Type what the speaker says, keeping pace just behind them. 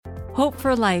Hope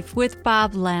for Life with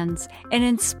Bob Lenz, an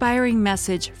inspiring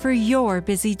message for your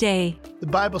busy day. The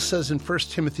Bible says in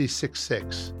 1 Timothy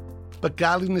 6:6, "But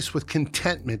godliness with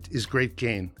contentment is great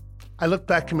gain." I looked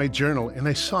back in my journal and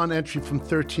I saw an entry from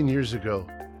 13 years ago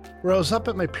where I was up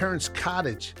at my parents'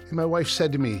 cottage and my wife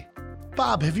said to me,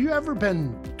 "Bob, have you ever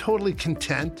been totally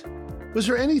content? Was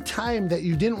there any time that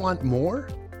you didn't want more?"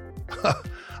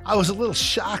 I was a little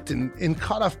shocked and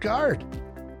caught off guard.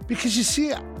 Because you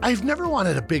see, I've never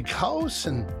wanted a big house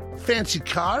and fancy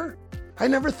car. I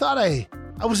never thought I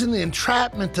was in the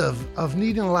entrapment of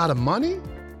needing a lot of money.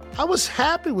 I was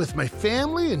happy with my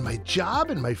family and my job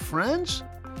and my friends.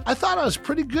 I thought I was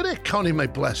pretty good at counting my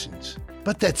blessings.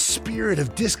 But that spirit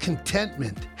of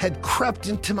discontentment had crept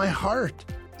into my heart,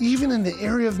 even in the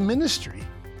area of ministry.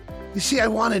 You see, I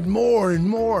wanted more and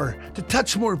more, to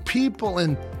touch more people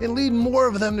and lead more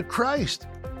of them to Christ.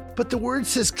 But the word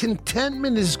says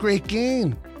contentment is great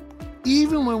gain,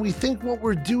 even when we think what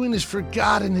we're doing is for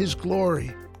God and His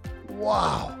glory.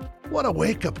 Wow, what a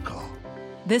wake-up call.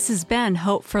 This has been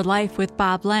Hope for Life with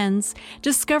Bob Lenz.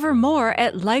 Discover more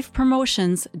at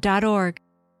lifepromotions.org.